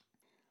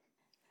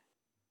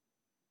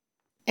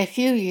A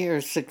few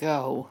years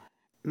ago,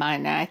 my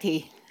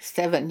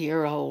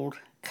 97-year-old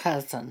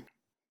cousin,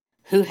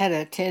 who had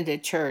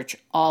attended church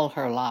all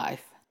her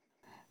life,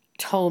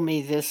 told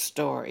me this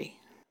story.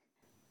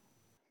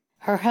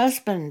 Her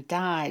husband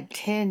died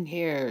 10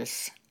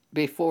 years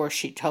before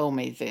she told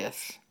me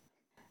this,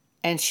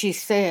 and she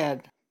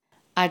said,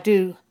 "I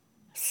do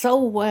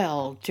so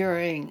well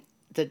during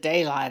the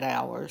daylight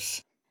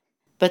hours,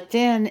 but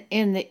then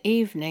in the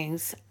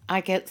evenings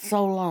I get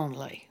so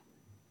lonely."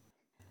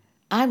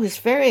 I was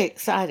very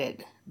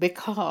excited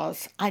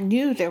because I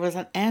knew there was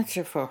an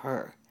answer for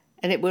her,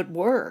 and it would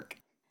work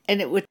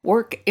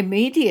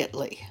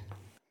immediately.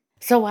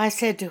 So I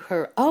said to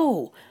her,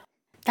 "Oh,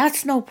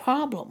 that's no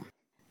problem,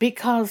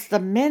 because the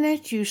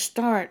minute you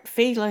start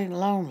feeling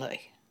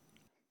lonely,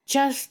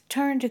 just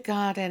turn to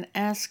God and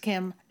ask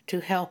Him to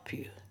help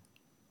you."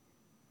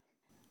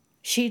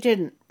 She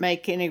didn't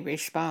make any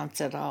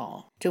response at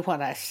all to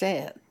what I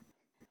said,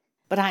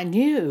 but I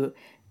knew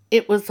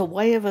it was a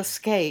way of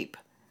escape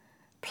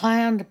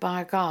planned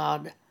by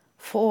God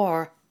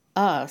for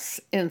us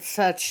in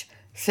such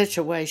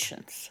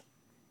situations.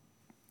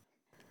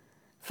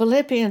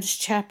 Philippians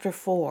chapter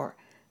 4,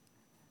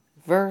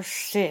 verse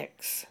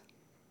 6.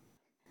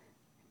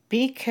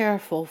 Be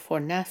careful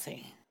for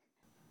nothing,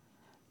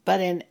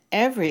 but in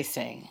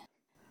everything,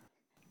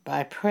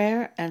 by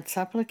prayer and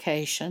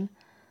supplication,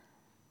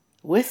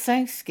 with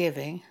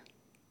thanksgiving,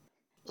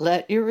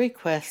 let your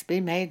requests be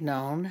made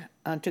known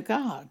unto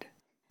God.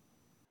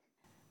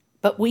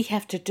 But we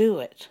have to do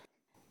it.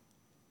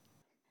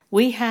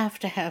 We have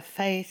to have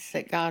faith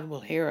that God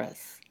will hear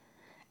us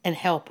and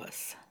help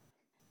us.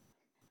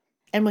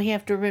 And we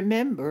have to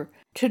remember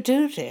to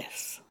do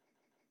this.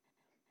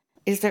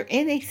 Is there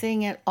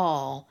anything at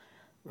all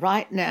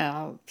right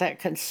now that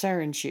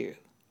concerns you?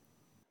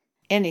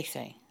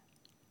 Anything?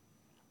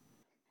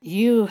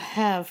 You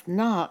have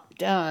not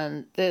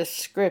done this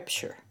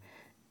scripture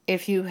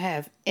if you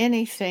have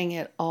anything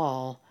at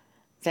all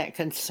that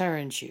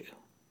concerns you.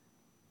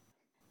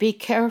 Be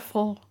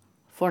careful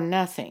for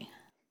nothing,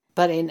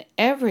 but in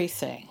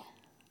everything,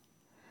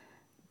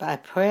 by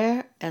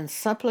prayer and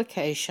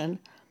supplication,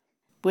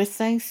 with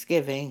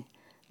thanksgiving,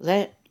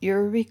 let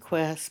your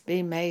requests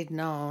be made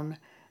known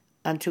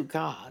unto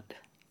God.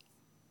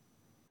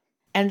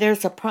 And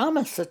there's a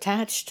promise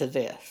attached to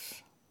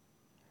this.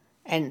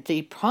 And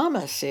the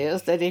promise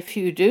is that if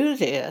you do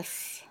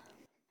this,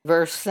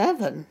 verse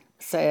 7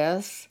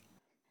 says,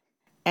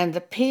 "And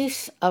the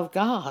peace of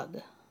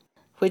God,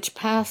 which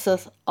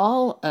passeth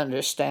all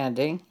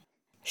understanding,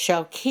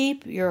 shall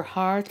keep your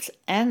hearts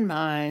and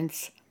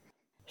minds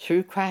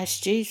through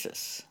Christ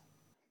Jesus."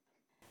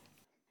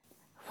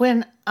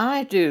 When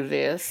I do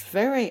this,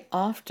 very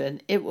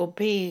often it will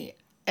be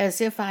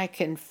as if I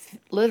can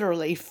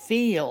literally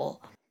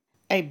feel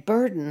a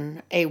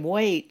burden, a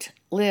weight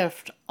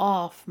lift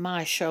off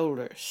my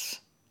shoulders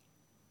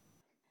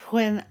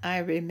when I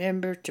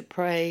remember to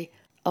pray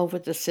over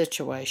the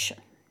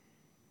situation.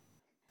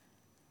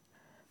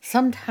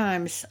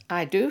 Sometimes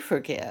I do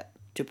forget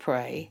to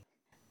pray,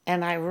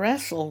 and I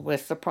wrestle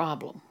with the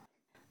problem,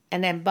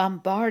 and am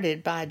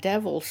bombarded by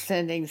devils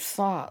sending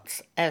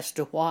thoughts as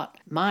to what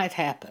might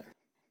happen.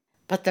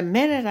 But the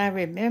minute I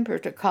remember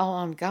to call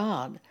on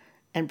God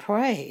and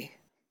pray,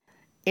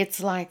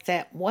 it's like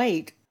that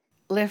weight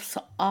lifts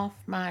off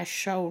my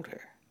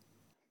shoulder.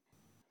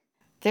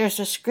 There's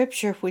a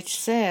scripture which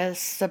says,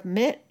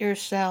 "Submit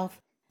yourself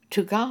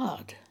to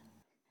God."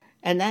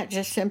 And that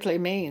just simply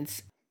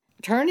means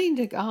turning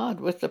to God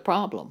with the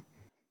problem.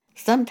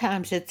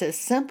 Sometimes it's as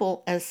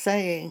simple as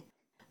saying,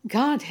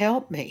 "God,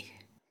 help me."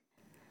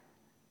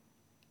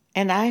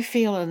 And I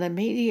feel an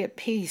immediate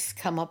peace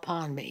come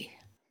upon me.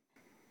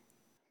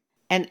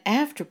 And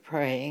after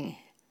praying,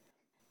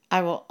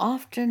 I will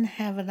often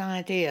have an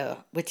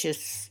idea which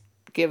is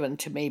given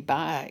to me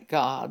by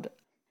God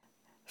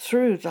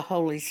through the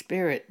Holy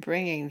Spirit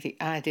bringing the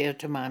idea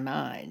to my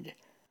mind.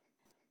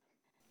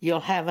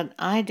 You'll have an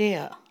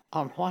idea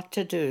on what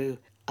to do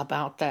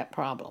about that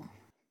problem.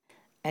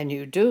 And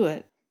you do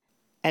it,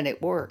 and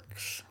it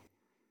works.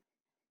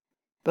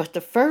 But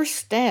the first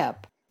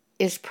step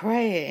is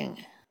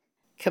praying,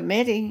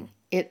 committing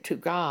it to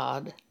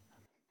God.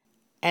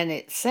 And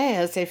it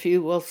says, if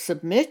you will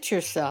submit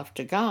yourself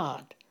to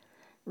God,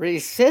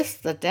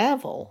 resist the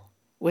devil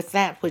with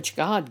that which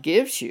God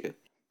gives you,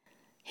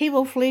 he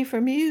will flee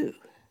from you.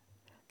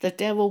 The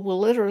devil will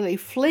literally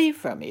flee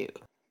from you.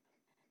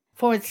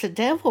 For it's the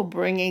devil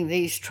bringing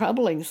these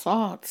troubling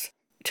thoughts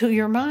to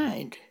your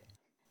mind.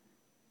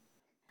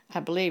 I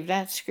believe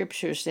that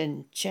scripture's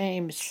in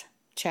James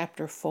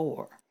chapter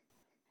 4.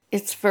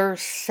 It's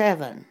verse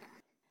 7.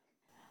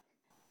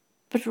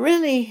 But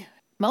really,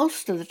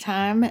 most of the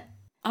time,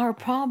 our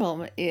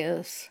problem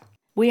is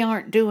we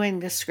aren't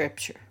doing the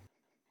scripture.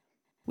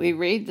 We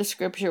read the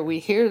scripture, we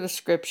hear the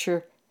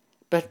scripture,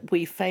 but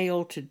we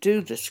fail to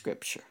do the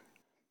scripture.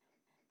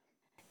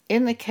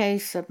 In the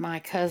case of my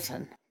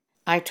cousin,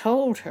 I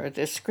told her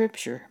this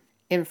scripture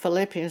in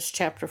Philippians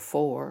chapter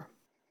 4.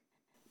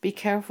 Be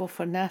careful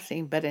for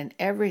nothing, but in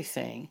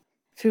everything,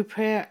 through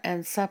prayer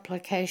and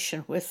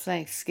supplication with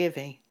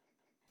thanksgiving.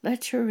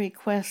 Let your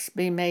requests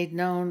be made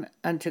known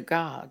unto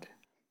God.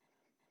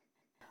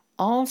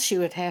 All she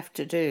would have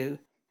to do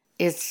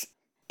is,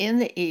 in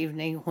the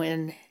evening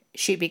when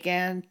she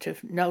began to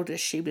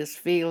notice she was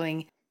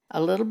feeling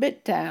a little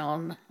bit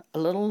down, a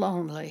little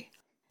lonely,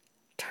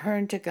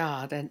 turn to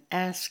God and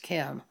ask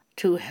Him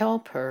to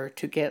help her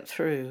to get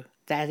through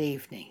that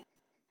evening.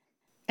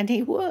 And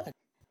He would.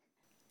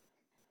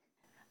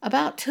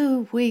 About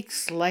 2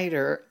 weeks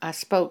later, I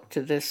spoke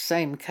to this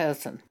same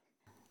cousin,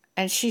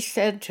 and she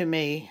said to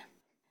me,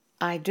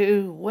 I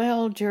do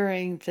well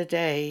during the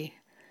day,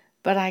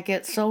 but I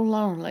get so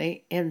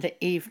lonely in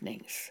the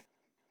evenings.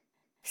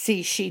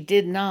 See, she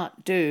did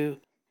not do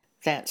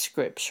that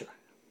scripture.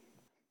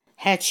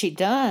 Had she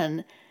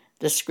done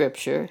the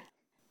scripture,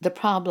 the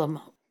problem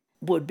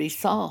would be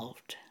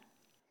solved.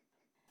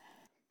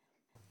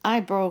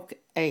 I broke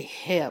a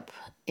hip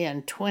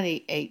in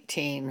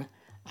 2018.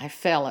 I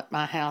fell at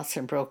my house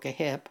and broke a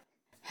hip.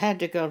 Had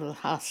to go to the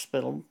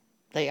hospital.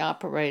 They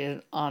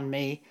operated on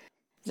me.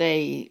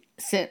 They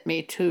sent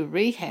me to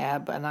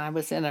rehab, and I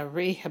was in a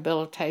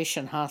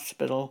rehabilitation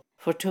hospital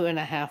for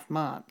 2.5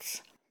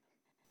 months.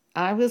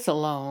 I was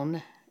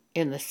alone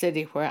in the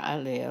city where I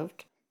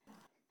lived.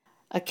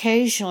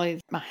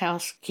 Occasionally, my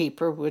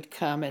housekeeper would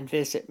come and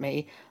visit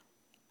me.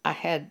 I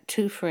had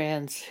 2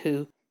 friends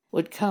who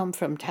would come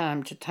from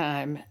time to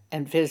time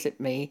and visit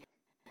me,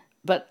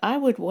 but I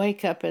would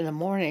wake up in the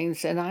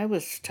mornings and I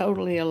was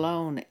totally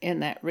alone in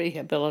that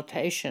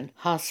rehabilitation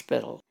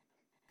hospital.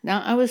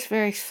 Now, I was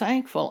very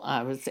thankful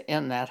I was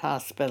in that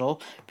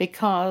hospital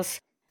because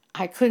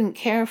I couldn't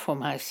care for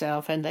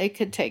myself and they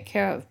could take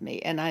care of me,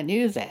 and I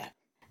knew that.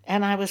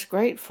 And I was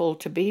grateful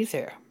to be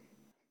there.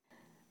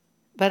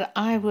 But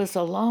I was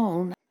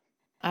alone.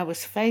 I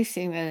was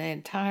facing an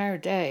entire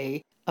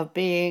day of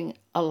being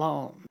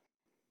alone.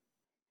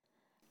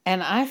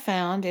 And I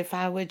found if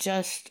I would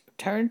just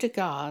turn to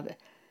God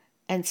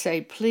and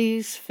say,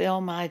 please fill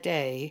my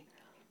day,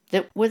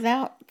 that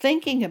without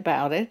thinking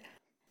about it,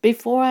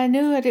 before I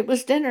knew it, it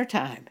was dinner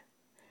time.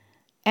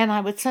 And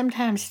I would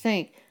sometimes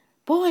think,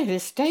 boy,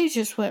 this day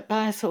just went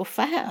by so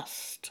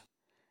fast.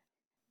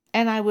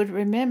 And I would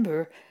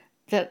remember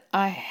that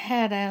I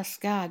had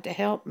asked God to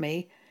help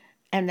me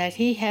and that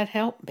He had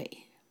helped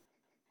me.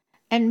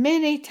 And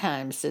many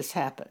times this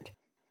happened.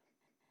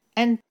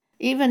 And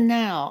even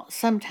now,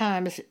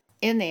 sometimes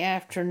in the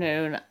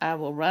afternoon, I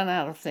will run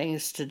out of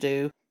things to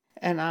do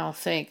and I'll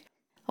think,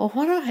 well,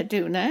 what do I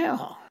do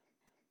now?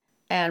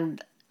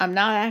 And I'm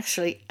not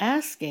actually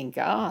asking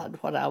God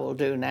what I will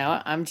do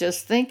now. I'm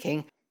just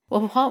thinking,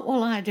 well, what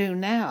will I do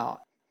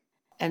now?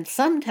 And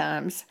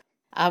sometimes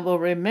I will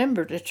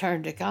remember to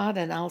turn to God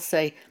and I'll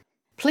say,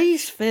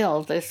 please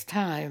fill this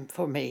time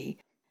for me.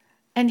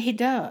 And He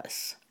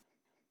does.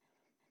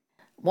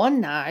 One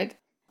night,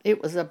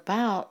 it was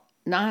about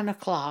 9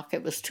 o'clock.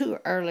 It was too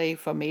early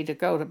for me to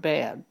go to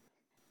bed.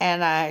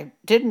 And I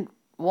didn't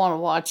want to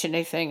watch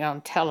anything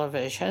on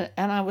television.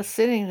 And I was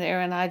sitting there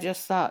and I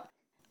just thought,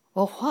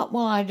 well, what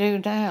will I do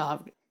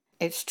now?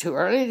 It's too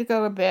early to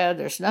go to bed.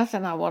 There's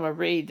nothing I want to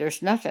read.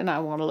 There's nothing I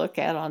want to look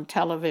at on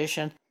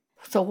television.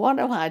 So what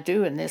do I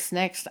do in this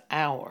next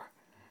hour?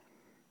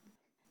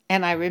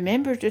 And I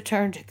remembered to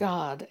turn to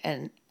God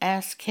and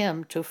ask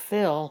Him to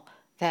fill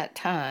that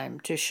time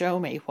to show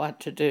me what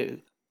to do.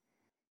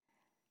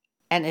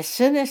 And as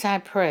soon as I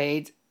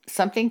prayed,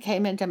 something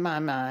came into my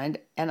mind,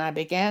 and I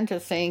began to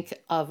think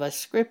of a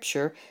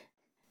scripture,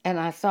 and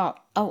I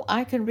thought, oh,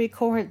 I can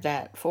record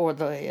that for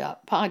the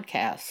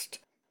podcast.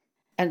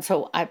 And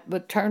so I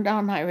turned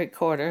on my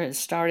recorder and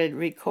started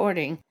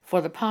recording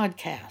for the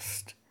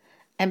podcast.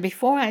 And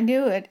before I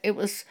knew it, it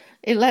was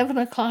 11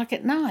 o'clock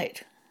at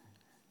night.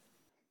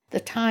 The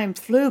time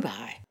flew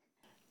by.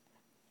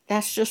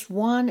 That's just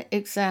one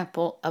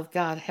example of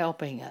God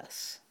helping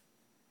us.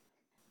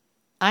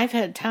 I've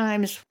had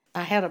times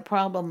I had a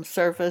problem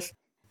surface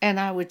and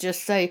I would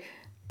just say,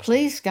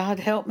 please, God,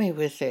 help me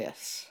with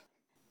this.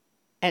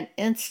 And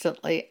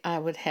instantly I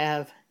would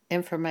have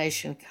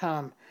information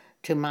come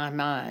to my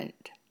mind.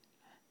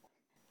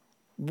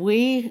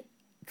 We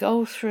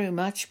go through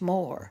much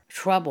more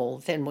trouble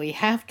than we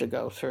have to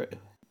go through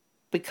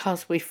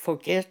because we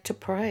forget to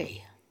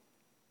pray.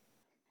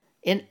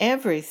 In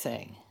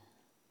everything,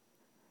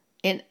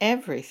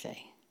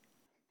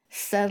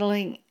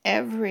 settling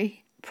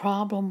every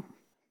problem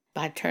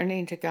by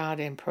turning to God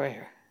in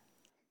prayer,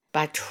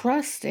 by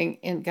trusting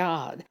in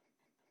God.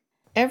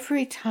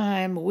 Every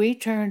time we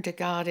turn to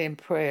God in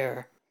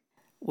prayer,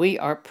 we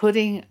are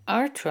putting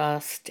our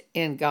trust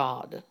in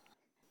God.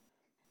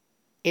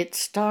 It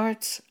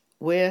starts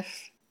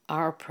with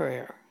our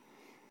prayer.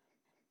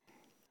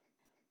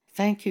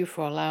 Thank you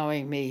for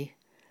allowing me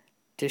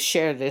to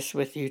share this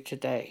with you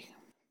today.